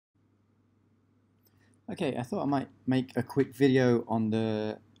Okay, I thought I might make a quick video on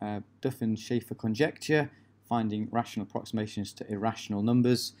the Duff and Schaefer conjecture, finding rational approximations to irrational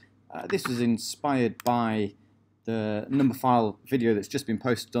numbers. This was inspired by the Numberphile video that's just been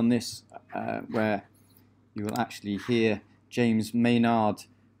posted on this, where you will actually hear James Maynard,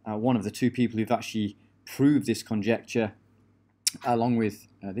 one of the two people who've actually proved this conjecture, along with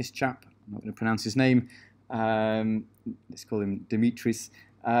this chap. I'm not going to pronounce his name. Let's call him Dimitris.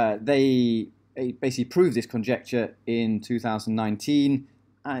 They basically proved this conjecture in 2019,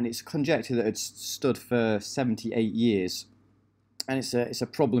 and it's a conjecture that had stood for 78 years, and it's a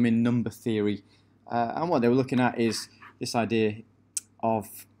problem in number theory. And what they were looking at is this idea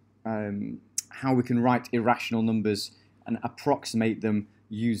of how we can write irrational numbers and approximate them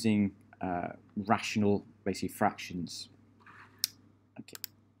using rational, basically, fractions.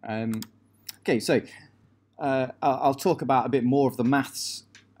 Okay, so I'll talk about a bit more of the maths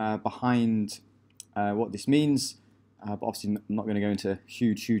behind what this means, but obviously I'm not going to go into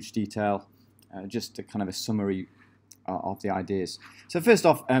huge detail, just a kind of a summary of the ideas. So first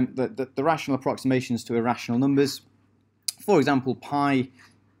off, the rational approximations to irrational numbers. For example, pi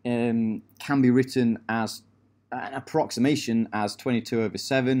can be written as an approximation as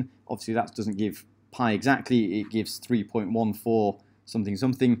 22/7. Obviously that doesn't give pi exactly, it gives 3.14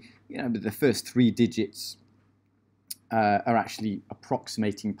 something. You know, but the first three digits are actually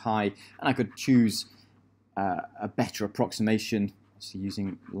approximating pi, and I could choose a better approximation, obviously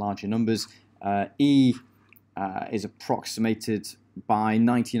using larger numbers. E is approximated by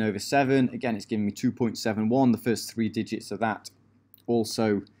 19/7. Again, it's giving me 2.71. The first three digits of that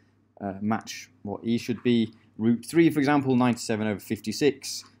also match what E should be. Root 3, for example,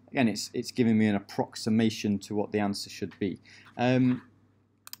 97/56. Again, it's giving me an approximation to what the answer should be.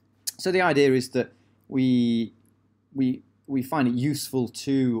 So the idea is that we find it useful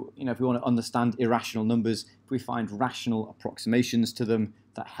to, if we want to understand irrational numbers, if we find rational approximations to them,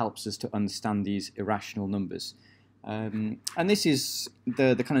 that helps us to understand these irrational numbers. And this is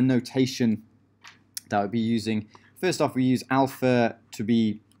the kind of notation that I would be using. First off, we use alpha to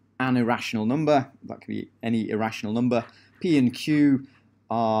be an irrational number. That could be any irrational number. P and Q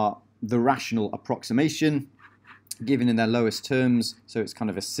are the rational approximation given in their lowest terms, so it's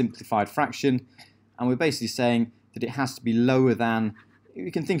kind of a simplified fraction, and we're basically saying that it has to be lower than,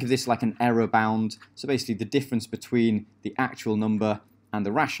 we can think of this like an error bound, so basically the difference between the actual number and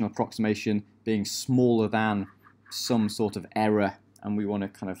the rational approximation being smaller than some sort of error, and we want to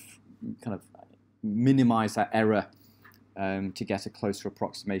kind of minimize that error to get a closer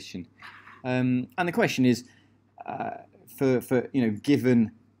approximation. And the question is, for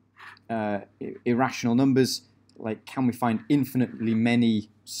given irrational numbers, like, can we find infinitely many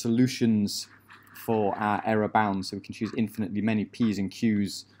solutions for our error bounds? So we can choose infinitely many P's and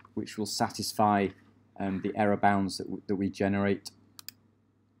Q's, which will satisfy the error bounds that we generate.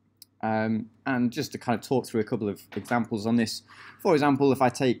 And just to kind of talk through a couple of examples on this. For example, if I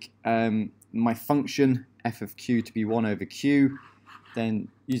take my function f of q to be 1/q, then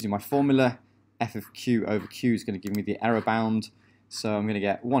using my formula, f of q over q is going to give me the error bound. So I'm going to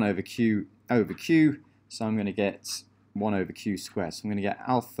get 1/q over q. So I'm going to get 1/q squared. So I'm going to get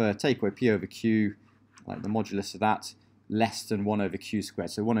alpha take away p over q, like the modulus of that, less than 1/q squared.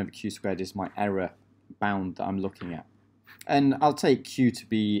 So 1/q squared is my error bound that I'm looking at. And I'll take q to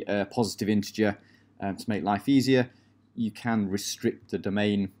be a positive integer to make life easier. You can restrict the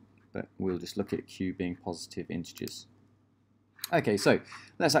domain, but we'll just look at q being positive integers. Okay, so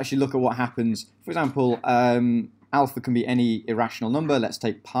let's actually look at what happens. For example, alpha can be any irrational number. Let's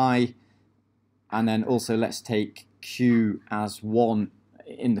take pi. And then also let's take q as 1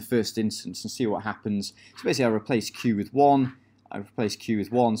 in the first instance and see what happens. So basically I replace q with 1,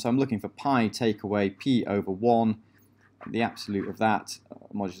 so I'm looking for pi take away p over 1, the absolute of that,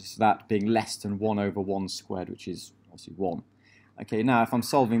 modulus of that, being less than 1/1 squared, which is obviously 1. Okay, now if I'm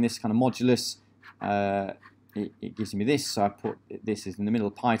solving this kind of modulus, it gives me this, so I put this is in the middle,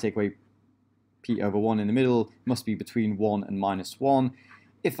 pi take away p over 1 in the middle, must be between 1 and -1.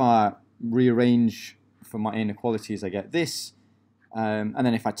 If I rearrange for my inequalities, I get this, and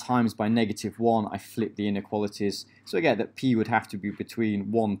then if I times by -1, I flip the inequalities, so I get that p would have to be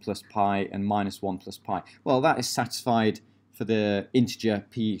between 1 plus pi and -1 plus pi. Well, that is satisfied for the integer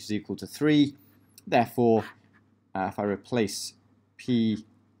p is equal to 3. Therefore, if I replace p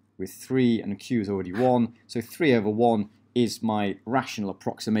with 3 and q is already 1, so 3/1 is my rational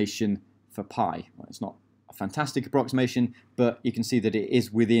approximation for pi. Well, it's not a fantastic approximation, but you can see that it is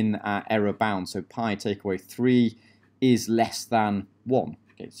within our error bound. So pi take away 3 is less than 1.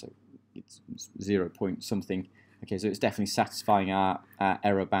 Okay, so it's 0 point something. Okay, so it's definitely satisfying our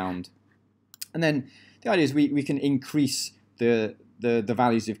error bound. And then the idea is we can increase the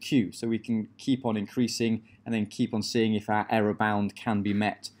values of q. So we can keep on increasing and then keep on seeing if our error bound can be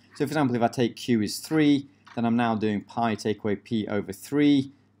met. So for example, if I take q is 3, then I'm now doing pi take away p over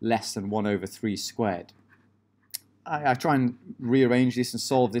 3 less than 1 over 3 squared. I try and rearrange this and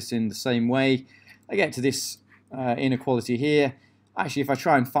solve this in the same way. I get to this inequality here. Actually, if I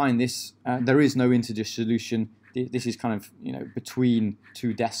try and find this, there is no integer solution. This is kind of, you know, between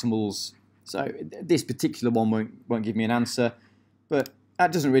two decimals. So this particular one won't give me an answer. But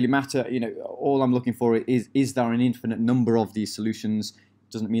that doesn't really matter. You know, all I'm looking for is there an infinite number of these solutions?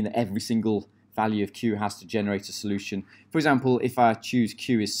 It doesn't mean that every single value of q has to generate a solution. For example, if I choose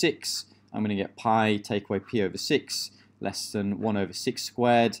q is 6, I'm going to get pi take away p over 6 less than 1 over 6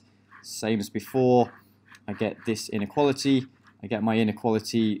 squared. Same as before, I get this inequality. I get my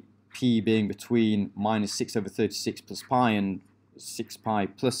inequality p being between minus 6 over 36 plus pi and 6 pi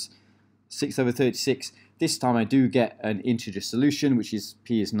plus 6 over 36. This time I do get an integer solution, which is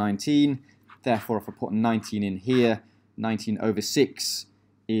p is 19. Therefore, if I put 19 in here, 19 over 6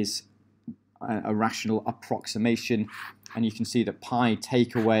 is a rational approximation. And you can see that pi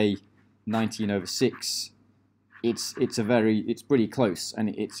take away 19 over 6, it's pretty close, and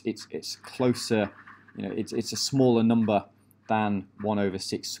it's closer, you know, it's a smaller number than 1 over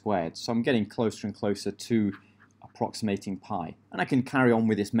 6 squared. So I'm getting closer and closer to approximating pi. And I can carry on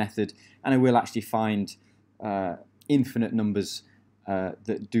with this method, and I will actually find infinite numbers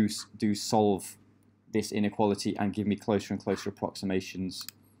that do solve this inequality and give me closer and closer approximations.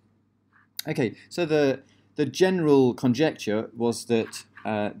 Okay, so the general conjecture was that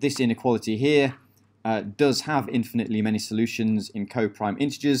this inequality here does have infinitely many solutions in co-prime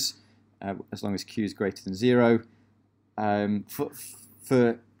integers, as long as q is greater than 0.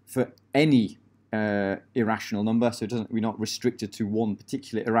 For any irrational number, so we're not restricted to one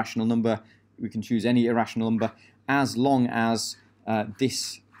particular irrational number. We can choose any irrational number as long as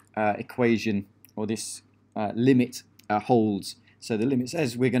this equation or this limit holds. So the limit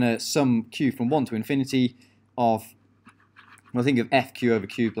says we're going to sum q from 1 to infinity of, well, think of fq over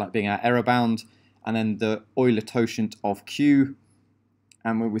q like being our error bound, and then the Euler totient of q,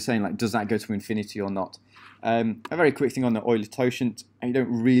 and we're saying, like, does that go to infinity or not? A very quick thing on the Euler totient, and you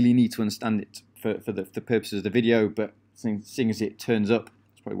don't really need to understand it for the purposes of the video, but seeing as it turns up,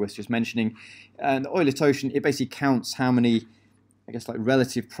 it's probably worth just mentioning. And the Euler totient, it basically counts how many, I guess, like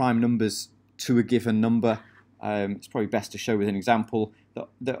relative prime numbers to a given number. It's probably best to show with an example.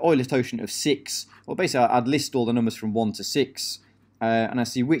 The Euler totient of 6, well, basically I'd list all the numbers from 1 to 6, and I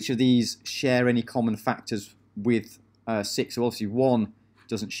see which of these share any common factors with 6. So obviously 1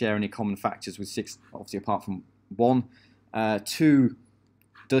 doesn't share any common factors with 6, obviously apart from 1. 2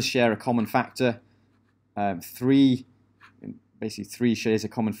 does share a common factor. 3, basically 3 shares a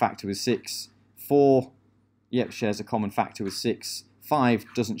common factor with 6. 4, yep, shares a common factor with 6. 5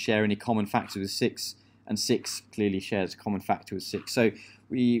 doesn't share any common factor with 6. And 6 clearly shares a common factor with 6. So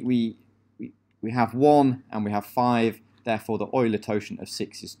we have 1 and we have 5, therefore the Euler totient of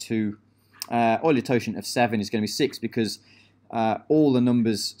 6 is 2. Euler totient of 7 is going to be 6 because all the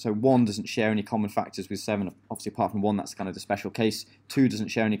numbers, so 1 doesn't share any common factors with 7, obviously apart from 1, that's kind of the special case. 2 doesn't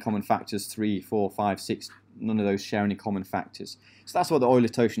share any common factors, 3, 4, 5, 6, none of those share any common factors. So that's what the Euler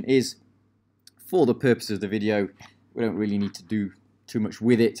totient is. For the purposes of the video, we don't really need to do too much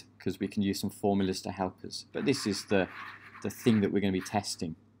with it because we can use some formulas to help us. But this is the thing that we're going to be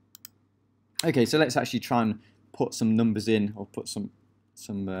testing. Okay, so let's actually try and put some numbers in, or put some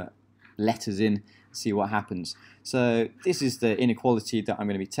letters in, see what happens. So this is the inequality that I'm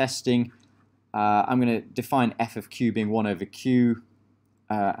going to be testing. I'm going to define f of q being 1 over q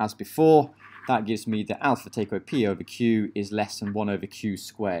as before. That gives me that alpha take away p over q is less than 1 over q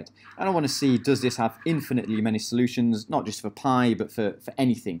squared. And I want to see, does this have infinitely many solutions, not just for pi, but for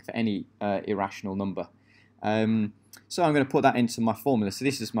anything, for any irrational number. So I'm going to put that into my formula. So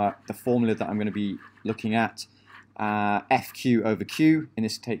this is the formula that I'm going to be looking at. Fq over q, in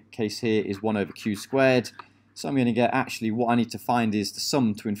this case here, is 1 over q squared. So I'm going to get, actually, what I need to find is the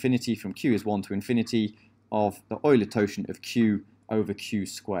sum to infinity from q is 1 to infinity of the Euler totient of q over q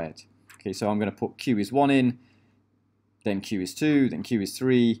squared. Okay, so I'm going to put q is 1 in, then q is 2, then q is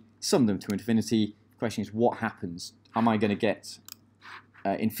 3, sum them to infinity. The question is, what happens? Am I going to get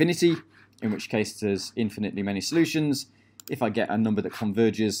infinity, in which case there's infinitely many solutions? If I get a number that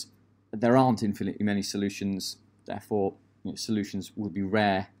converges, there aren't infinitely many solutions, therefore, you know, solutions will be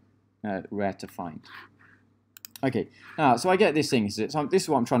rare to find. Okay, now, so I get this thing, so this is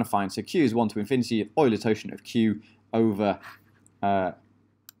what I'm trying to find. So q is 1 to infinity, Euler totient of q over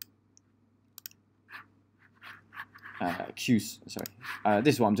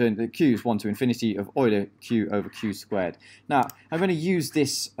this is what I'm doing. The q is 1 to infinity of Euler q over q squared. Now I'm going to use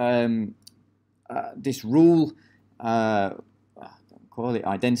this this rule, call it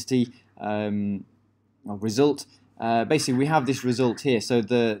identity, or result. Basically, we have this result here. So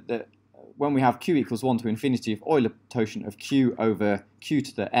when we have q equals 1 to infinity of Euler totient of q over q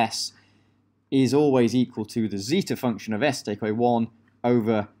to the s is always equal to the zeta function of s take away 1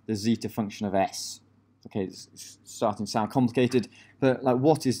 over the zeta function of s. Okay, it's starting to sound complicated, but like,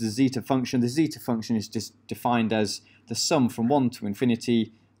 what is the zeta function? The zeta function is just defined as the sum from 1 to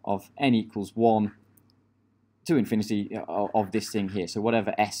infinity of n equals 1 to infinity of this thing here. So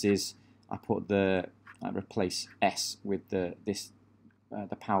whatever s is, I replace s with the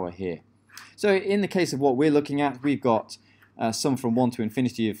power here. So in the case of what we're looking at, we've got sum from 1 to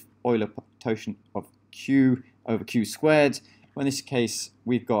infinity of Euler totient of q over q squared. Well, in this case,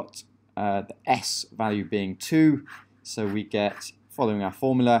 we've got the s value being 2, so we get, following our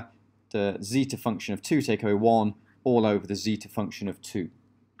formula, the zeta function of 2 take away 1 all over the zeta function of 2.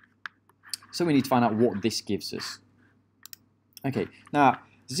 So we need to find out what this gives us. Okay, now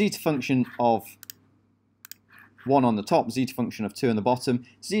zeta function of 1 on the top, zeta function of 2 on the bottom.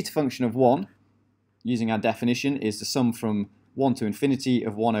 Zeta function of 1, using our definition, is the sum from 1 to infinity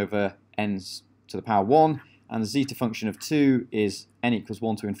of 1 over n to the power 1. And the zeta function of 2 is n equals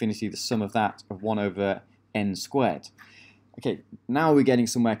 1 to infinity, the sum of that of 1 over n squared. Okay, now we're getting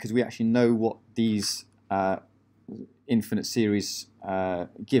somewhere because we actually know what these infinite series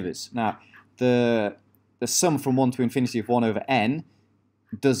give us. Now, the sum from 1 to infinity of 1 over n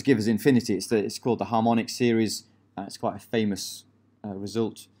does give us infinity. It's called the harmonic series. It's quite a famous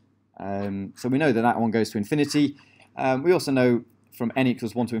result. So we know that that one goes to infinity. We also know from n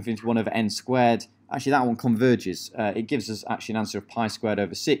equals 1 to infinity 1 over n squared, actually that one converges. It gives us actually an answer of pi squared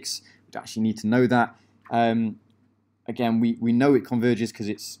over 6. We don't actually need to know that. Again, we know it converges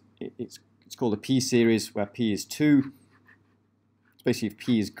because it's called a p-series where p is 2. It's basically if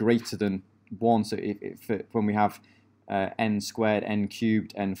p is greater than 1, so when we have n squared, n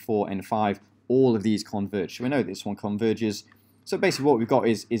cubed, n4, n5, all of these converge. So we know this one converges. So basically what we've got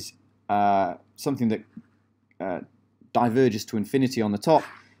is something that diverges to infinity on the top,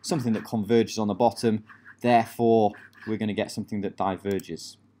 something that converges on the bottom. Therefore, we're going to get something that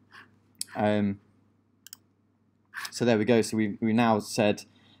diverges. So there we go. So we now said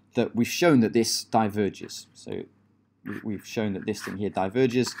that we've shown that this diverges. So we've shown that this thing here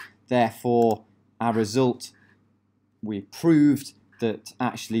diverges. Therefore, our result, we proved that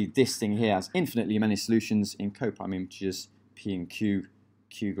actually this thing here has infinitely many solutions in coprime integers p and q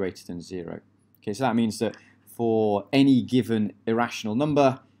greater than 0. Okay, so that means that for any given irrational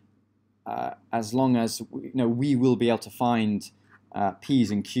number, as long as we will be able to find p's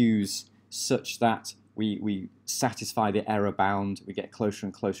and q's such that we satisfy the error bound, we get closer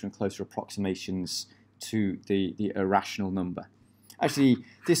and closer and closer approximations to the irrational number. Actually,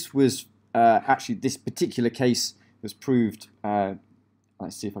 this was this particular case was proved.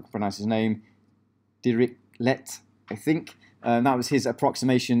 Let's see if I can pronounce his name. Dirichlet, I think. That was his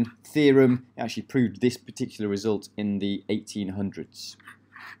approximation theorem. It actually proved this particular result in the 1800s.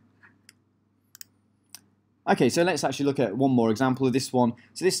 Okay, so let's actually look at one more example of this one.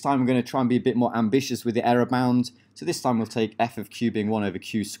 So this time I'm going to try and be a bit more ambitious with the error bound. So this time we'll take f of q being 1 over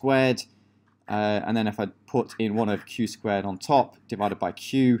q squared. And then if I put in 1 over q squared on top, divided by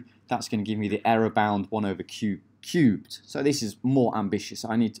q, that's going to give me the error bound 1 over q cubed. So this is more ambitious.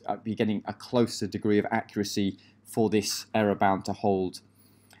 I need to be getting a closer degree of accuracy for this error bound to hold.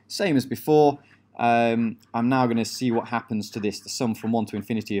 Same as before, I'm now going to see what happens to this, the sum from 1 to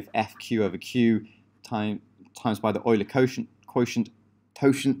infinity of fq over q times by the Euler quotient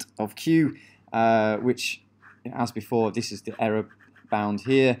of q, which, as before, this is the error bound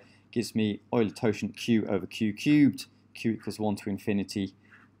here, gives me Euler totient q over q cubed, q equals 1 to infinity.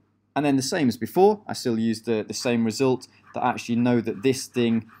 And then the same as before, I still use the same result, that I actually know that this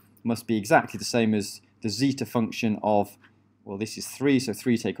thing must be exactly the same as the zeta function of, well, this is 3, so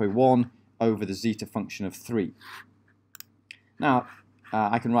 3 take away 1 over the zeta function of 3. Now,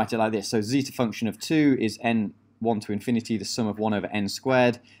 I can write it like this. So zeta function of 2 is n 1 to infinity, the sum of 1 over n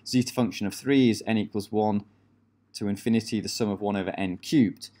squared. Zeta function of 3 is n equals 1 to infinity, the sum of 1 over n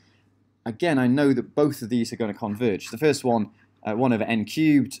cubed. Again, I know that both of these are going to converge. The first one, 1 over n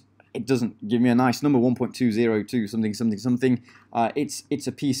cubed, it doesn't give me a nice number, 1.202 something something something. It's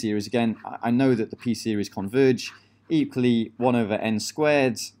a p-series. Again, I know that the p-series converge. Equally, 1 over n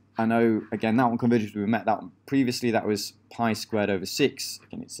squared, I know, again, that one converges. We met that one previously. That was pi squared over 6.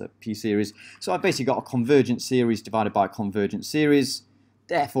 Again, it's a p-series. So I've basically got a convergent series divided by a convergent series.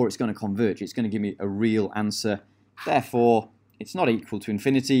 Therefore, it's going to converge. It's going to give me a real answer Therefore, it's not equal to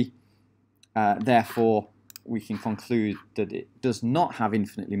infinity. Therefore, we can conclude that it does not have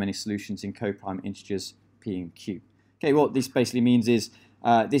infinitely many solutions in coprime integers p and q. Okay, what this basically means is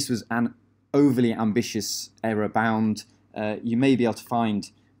this was an overly ambitious error bound. You may be able to find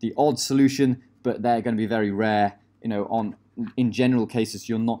the odd solution, but they're going to be very rare. In general cases,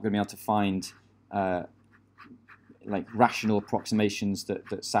 you're not going to be able to find like rational approximations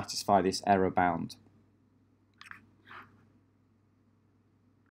that satisfy this error bound.